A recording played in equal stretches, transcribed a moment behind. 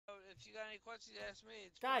If you got any questions, ask me.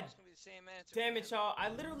 It's God gonna be the same answer. damn it, y'all! I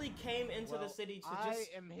literally came into the city to just.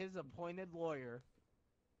 I am his appointed lawyer,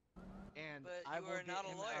 and I will get him out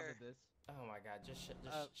of this. Oh my God! Just shut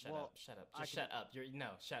up! Shut up! Just shut up!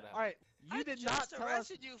 Shut up! All right, you did not tell us. I just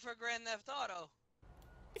arrested you for Grand Theft Auto.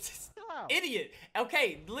 Idiot.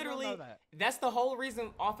 Okay, literally, that's the whole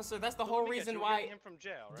reason, officer. That's the whole reason why. Him from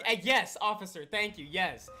jail, right? Yes, officer. Thank you.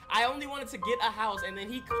 Yes, I only wanted to get a house, and then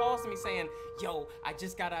he calls me saying, "Yo, I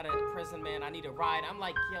just got out of prison, man. I need a ride." I'm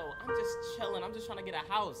like, "Yo, I'm just chilling. I'm just trying to get a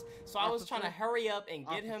house." So I was trying to hurry up and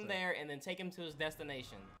get him there, and then take him to his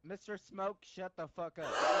destination. Mr. Smoke, shut the fuck up.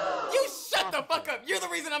 You shut the fuck up. You're the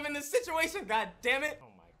reason I'm in this situation. God damn it. Oh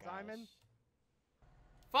my God. Simon.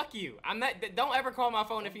 Fuck you. I'm not. Don't ever call my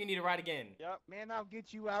phone if you need a ride again. Yep. Man, I'll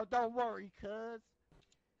get you out. Don't worry, cuz.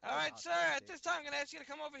 All right, sir. At this time, I'm gonna ask you to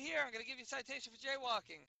come over here. I'm gonna give you a citation for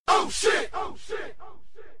jaywalking. Oh shit! Oh shit! Oh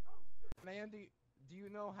shit! Man, do you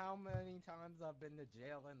know how many times I've been to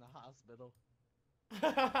jail and the hospital?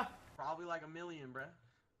 Probably like 1 million, bruh.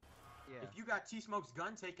 Yeah. If you got T-Smoke's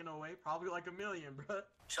gun taken away, probably like 1 million, bruh.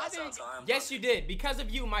 Yes, you did. Because of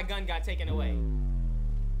you, my gun got taken away.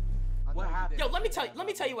 What happened? Yo, let me tell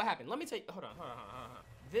you what happened. Let me tell you. Hold on.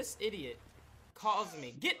 This idiot calls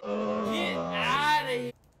me. Get out of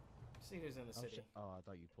here. See who's in the city. Oh, I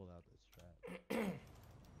thought you pulled out this strap.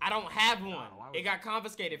 I don't have one. It got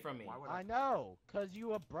confiscated from me. I know, cause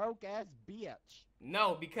you a broke ass bitch.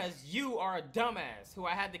 No, because you are a dumbass who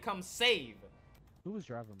I had to come save. Who was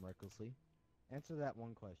driving recklessly? Answer that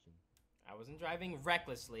one question. I wasn't driving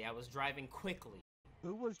recklessly. I was driving quickly.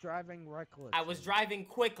 Who was driving recklessly? I was driving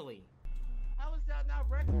quickly. How is that not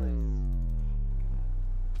reckless?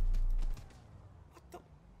 What the?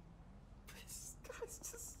 Guys,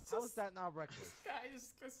 just... How is that not reckless?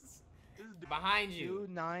 Guys, this is behind you.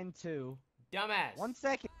 292. Dumbass. 1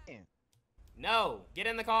 second. No, get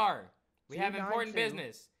in the car. We have important 292.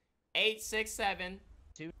 business. 867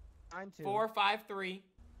 292. 453.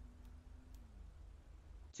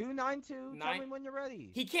 292. Tell me when you're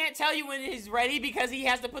ready. He can't tell you when he's ready because he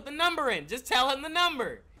has to put the number in. Just tell him the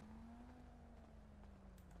number.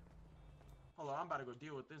 Hold on, I'm about to go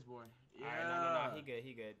deal with this boy. Yeah. Alright, no,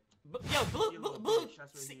 he good. Yo, Blue,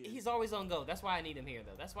 he's always on go. That's why I need him here,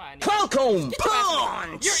 though. That's why I need Falcon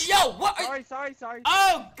punch! Yo, what? Sorry.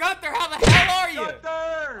 Oh, Gunther, how the hell are you?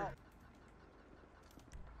 Gunther!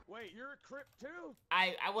 Wait, you're a Crip too?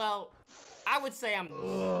 Well, I would say I'm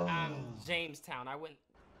Jamestown. I wouldn't.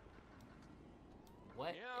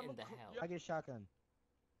 What in the hell? I get shotgun.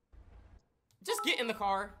 Just get in the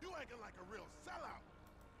car. You acting like a real sellout.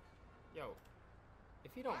 Yo,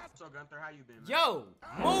 if you don't. So Gunther, how you been, man? Yo,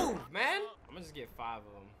 move, man. I'm gonna just get 5 of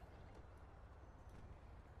them.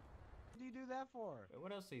 What do you do that for? Wait,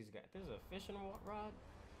 what else he's got? There's a fishing rod.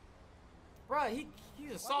 Bruh, he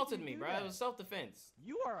assaulted me, bruh. It was self-defense.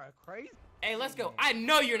 You are a crazy. Hey, let's go. I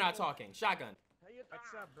know you're not talking. Shotgun.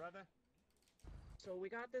 What's up, brother? So we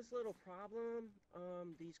got this little problem.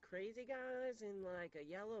 These crazy guys in like a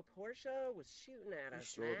yellow Porsche was shooting at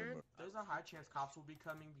us, man. There's a high chance cops will be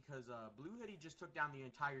coming because Blue Hoodie just took down the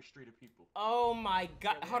entire street of people. Oh my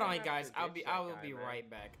God! Hold on, guys. I will be right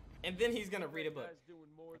back. And then he's gonna read a book.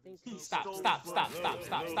 Stop!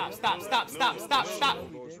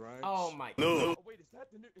 Oh my. No. Oh, wait,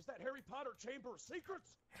 is that Harry Potter Chamber of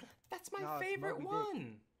Secrets? That's my favorite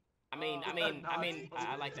one. I like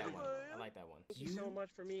that one. I like that one. Thank you so much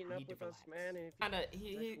for meeting up with us, man. And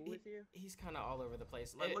He's kind of all over the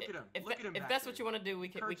place. Look at him. If that's what you want to do, we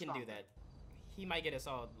can do that. He might get us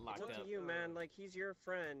all locked up. It's up to you, man. Like, he's your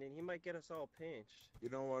friend, and he might get us all pinched. You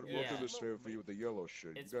know what? We'll do this favor for you with the yellow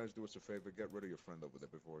shit. You guys do us a favor. Get rid of your friend over there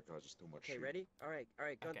before it causes too much shit. Okay, ready? All right,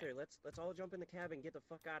 Gunther. Okay. Let's all jump in the cab and get the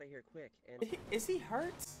fuck out of here quick. And Is he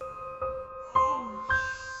hurt?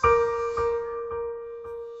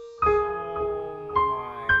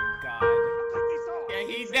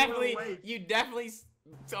 You definitely.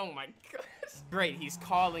 Oh my gosh. Great, he's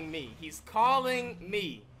calling me. He's calling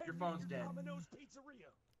me. Your phone's dead. Domino's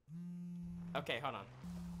Pizzeria. Okay, hold on.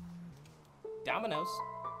 Domino's.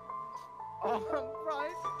 Oh, I'm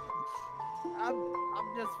fine.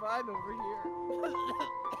 I'm just fine over here.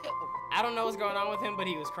 I don't know what's going on with him, but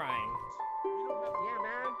he was crying. Yeah,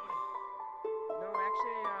 man. No,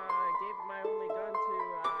 actually, I gave my only gun to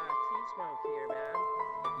T-Smoke here, man.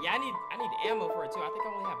 Yeah, I need ammo for it too. I think I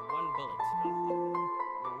only have 1 bullet.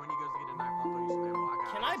 Well, when you guys get a knife, I'll throw you some ammo.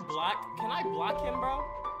 Can I block him, bro?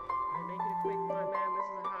 Alright, make it a quick one, man. This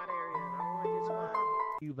is a hot area, and I don't want to get spotted.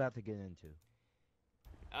 What are you about to get into?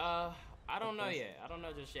 I don't know yet. I don't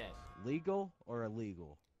know just yet. Legal or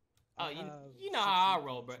illegal? Oh, you know how I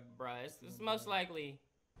roll, bruh. It's most likely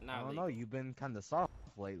not I don't legal. know. You've been kind of soft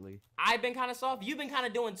soft lately. I've been kind of soft. You've been kind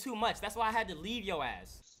of doing too much. That's why I had to leave your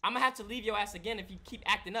ass. I'm gonna have to leave your ass again if you keep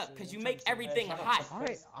acting up, cause you make everything hot. All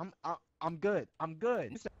right, I'm good. I'm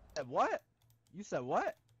good. You said what? You said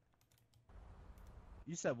what?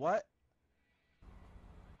 You said what?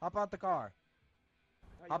 Hop out the car.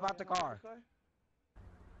 Hop out the car.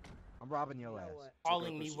 I'm robbing your ass.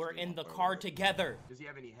 Calling me, we're in the car together. Does he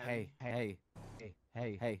have any heavy?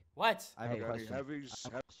 Hey. What? I have a Got any question. heavies?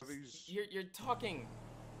 You're talking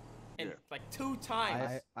in Yeah. like 2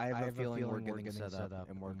 times. I have a feeling we're getting set up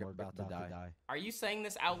and we're about to die. Are you saying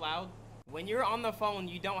this out loud? When you're on the phone,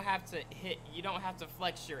 you don't have to hit. You don't have to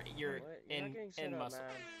flex your in muscle.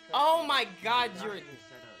 Oh my God, Not you're getting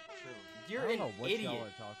set up, chill. you're I an don't know what idiot. y'all are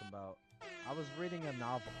talking about. I was reading a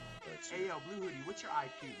novel. Hey, yo, Blue Hoodie, what's your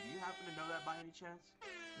IQ? Do you happen to know that by any chance?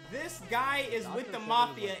 This guy is with the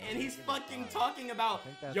mafia and he's fucking talking about,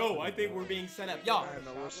 yo, I think we're being set up. Yo, Man,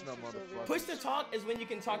 now listen up, motherfucker. push to talk is when you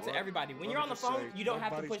can talk to everybody. When Let you're me on the just phone, say, you don't have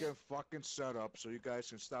to nobody's push. getting fucking set up, so you guys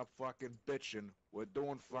can stop fucking bitching. We're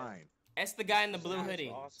doing fine. That's the guy in the blue That's hoodie,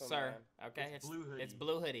 awesome, sir. man. Okay, It's Blue Hoodie. It's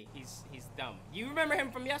blue hoodie. He's dumb. You remember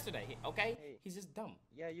him from yesterday, okay? Hey. He's just dumb.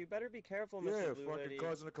 Yeah, you better be careful, Yeah, Mr. Blue fucking Hoodie.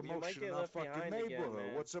 causing a You might commotion get in our left fucking behind neighborhood. again,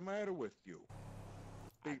 man. What's the matter with you?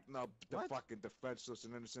 Beating up the What? fucking defenseless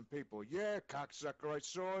and innocent people. Yeah, cocksucker, I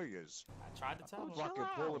saw yous. I tried to tell him. Fucking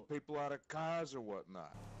pulling people out of cars or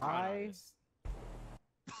whatnot. Why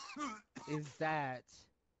is that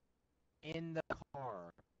in the car?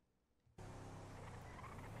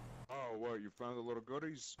 Oh, what, you found the little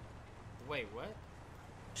goodies? Wait, what?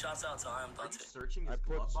 Shouts out to Are you imdontai. searching I his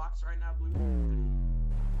put- glove box right now, Blue Hoodie?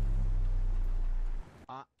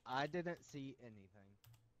 I didn't see anything.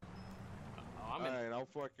 Oh, I'm in. Alright, I'll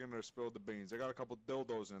fucking spill the beans. I got a couple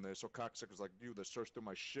dildos in there, so cocksuckers like you that search through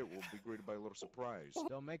my shit will be greeted by a little surprise.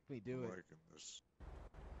 Don't make me do I'm it. liking this.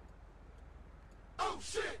 Oh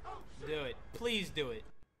shit! Do it. Please do it.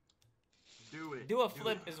 Do it. Do a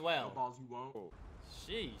flip it. as No well. balls you won't. Oh,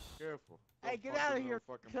 Sheesh. careful. Hey, Don't get fucking out of little here,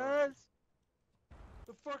 fucking cuz!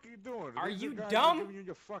 The fuck are you doing? Are These you guys dumb? Giving you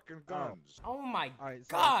your fucking guns. Oh my Alright,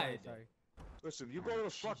 God. sorry. Listen, you go to the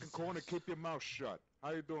fucking corner, keep your mouth shut.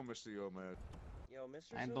 How you doing, Mr. Yo, man? Yo,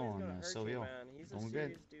 Mr. I'm Sylvia's doing, gonna hurt Sylvia. you, man. He's a Doing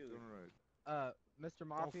serious good. dude. Doing right. Mr.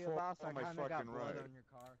 Mafia fall Boss, I on my kinda got fucking blood ride. on your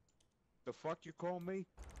car. The fuck you call me?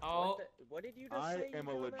 Oh, What did you just I say? am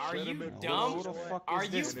a you dumbass? Are you legitimate dumb? Who the fuck Are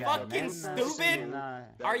is you this guy, fucking man? stupid?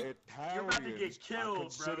 That Are you- You're about to get Italians killed, are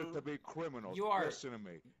considered bro. to be criminals. You are- Listen to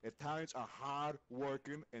me. Italians are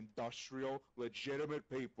hard-working, industrial, legitimate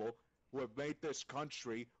people who have made this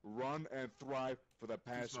country run and thrive for the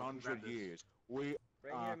past smoking, 100 grab this. years. We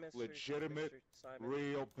Right are here, Mr. legitimate, Mr. Simon.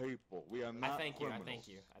 real people. We are not thank you, I criminals. thank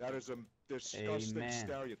you, I That thank is a disgusting Amen.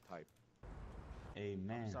 stereotype.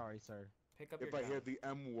 Amen. Sorry, sir. pick up If your I gun. hear the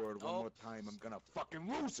M word one Oh. more time, I'm gonna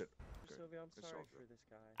fucking lose it. Mr. Sylvia, I'm It's sorry all for good. this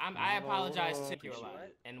guy. I apologize to you a Appreciate lot.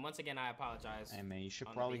 it. And once again, I apologize. Hey man, you should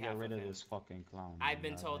on probably behalf get rid of of him. this fucking clown. I've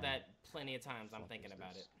been man. told Yeah. that plenty of times. I'm Fuck thinking is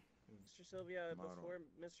about this? it. Mr. Sylvia, Come on, before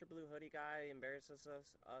Mr. Blue Hoodie guy embarrasses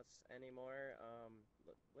us anymore,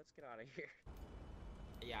 let's get out of here.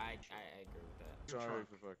 Yeah, I agree with that. Sorry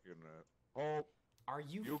for fucking Oh, Are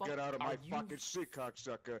you? you fuck- get out of my are you fucking seat,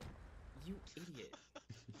 cocksucker. You idiot.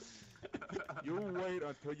 You wait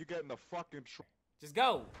until you get in the fucking truck. Just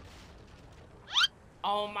go.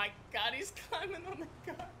 Oh my God, he's climbing on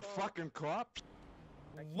the car. Fucking cops.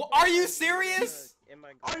 Are you serious?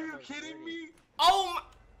 Are you kidding me? Oh my!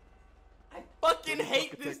 I fucking Did you hate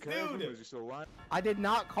fucking this take care of him? dude. Is he still alive? I did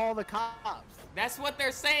not call the cops. That's what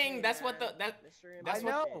they're saying. That's what the I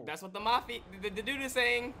know. that's what the mafia the dude is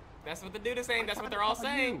saying. That's what the dude is saying. That's what they're all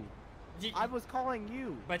saying. You- I was calling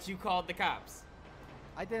you. But you called the cops.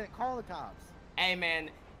 I didn't call the cops. Hey man,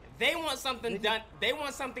 they want something done. They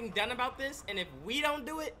want something done about this, and if we don't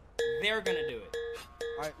do it, they're gonna do it.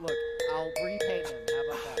 All right, look, I'll repay them.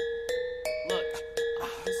 How about that? Look,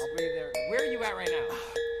 I'll be there. where are you at right now?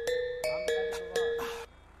 I'm at the garage.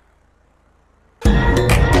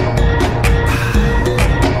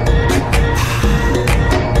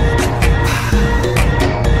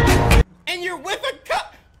 And you're with a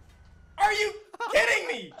cop? Are you kidding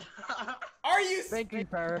me? Are you? Thank you,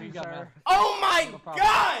 sir. man. Oh my No problem.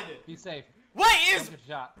 God! Be safe. What is? Don't get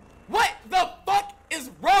shot. What the fuck is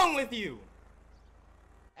wrong with you?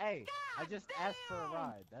 Hey, I just asked for a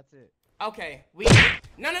ride. That's it. Okay, we.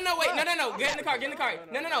 No, wait, no. Get in the car, get in the car.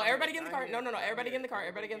 No, everybody get in the car. No, everybody get in the car.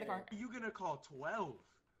 Everybody get in the car. Are you gonna call 12?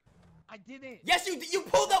 I didn't. Yes, you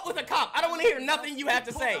pulled up with a cop. I don't want to hear nothing you have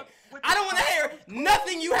to say. I don't want to hear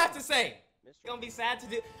nothing you have to say. It's gonna be sad to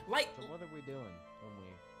do. Like, So what are we doing when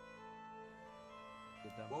we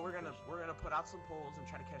dumb Well, we're fish. gonna put out some poles and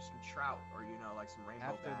try to catch some trout, or like some rainbow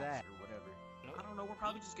After bass that. or whatever. Nope. I don't know. We're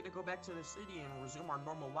probably just gonna go back to the city and resume our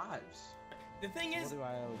normal lives. The thing What is, do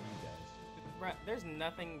I owe you guys? bruh, there's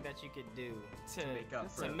nothing that you could do to Make up to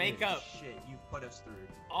for make the up shit you've put us through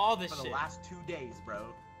all the for shit. the last 2 days, bro.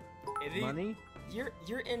 Money?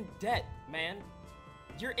 You're in debt, man.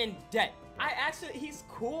 You're in debt. He's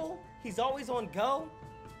cool. He's always on go.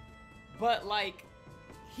 But like,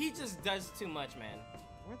 he just does too much, man.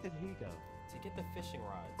 Where did he go? To get the fishing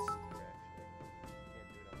rods.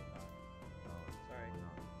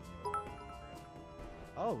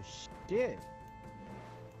 Oh shit!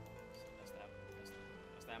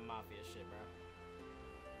 That's that mafia shit,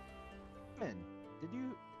 bro. Man, did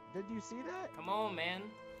you see that? Come on, man.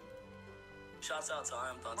 Shouts out to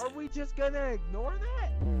imdontai. Are we just gonna ignore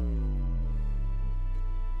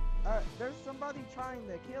that? There's somebody trying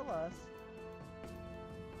to kill us.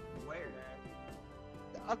 Where?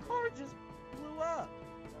 A car just blew up.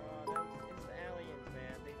 It's the aliens,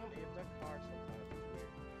 man. They abduct cars sometimes. It's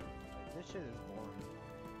weird. This shit is boring.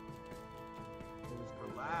 It was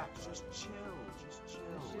Relax. Just chill. Just This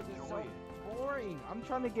chill. shit is Enjoy so it. boring. I'm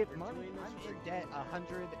trying to get We're money. doing this I'm for in you. debt We're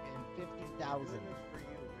 150,000. doing this for you.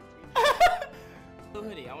 We're teaching Blue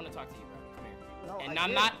Hoodie, I want to talk to you, bro. Come here. No, And I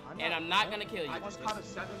I'm did. not gonna kill you. I just caught a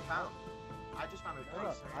 7 pound. I just found a Hold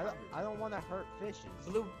up. nice. I don't want to hurt fishes.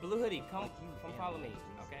 Blue Hoodie, come Like you follow me,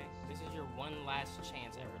 animals. okay? This is your one last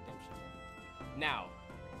chance at redemption. Now,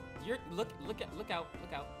 you're look out.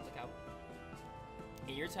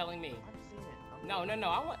 And you're telling me, I've seen it.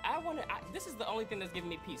 no. This is the only thing that's giving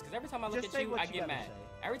me peace. Cause every time I look Just at say you, what I you get gotta mad. say.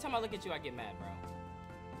 Every time I look at you, I get mad, bro.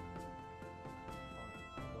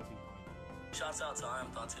 Go behind you. Shouts out to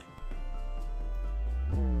imdontai.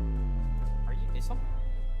 Are you? Is something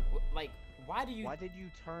like? Why do you? Why did you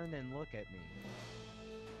turn and look at me?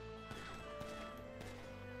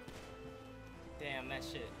 Damn, that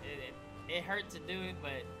shit. It hurt to do it,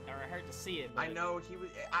 but or it hurt to see it. But I know he was.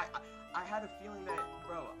 I had a feeling that,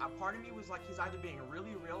 bro. A part of me was like, he's either being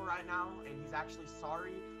really real right now and he's actually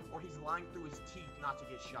sorry, or he's lying through his teeth not to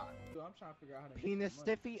get shot. Dude, I'm trying to figure out how to Penis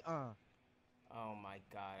stiffy? Oh my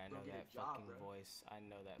god, I Bro, know get that a job, fucking bro. voice. I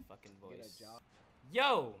know that fucking Get voice. a job.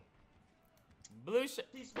 Yo, Blue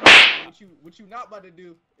What you not about to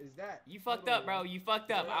do is that. you fucked up, bro. You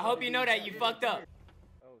fucked up. I hope you know that you fucked up.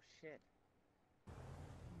 Oh shit.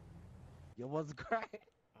 Yo, what's great?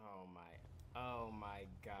 Oh my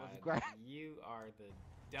god. great? You are the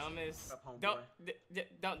dumbest. What's up, Don't,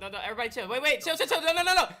 homeboy? don't, everybody chill. Wait, chill.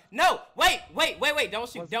 No, wait. Don't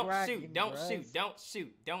shoot, What's don't cracking, shoot, don't Brez?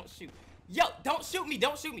 shoot, don't shoot. Yo, don't shoot me.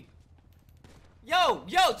 Yo,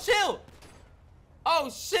 chill. Oh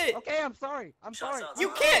shit. Okay, I'm sorry. I'm Shouts sorry. out to You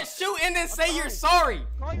can't shoot and then say you're sorry.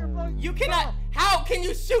 Call your phone. You cannot. How can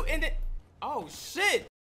you shoot and then? Oh shit.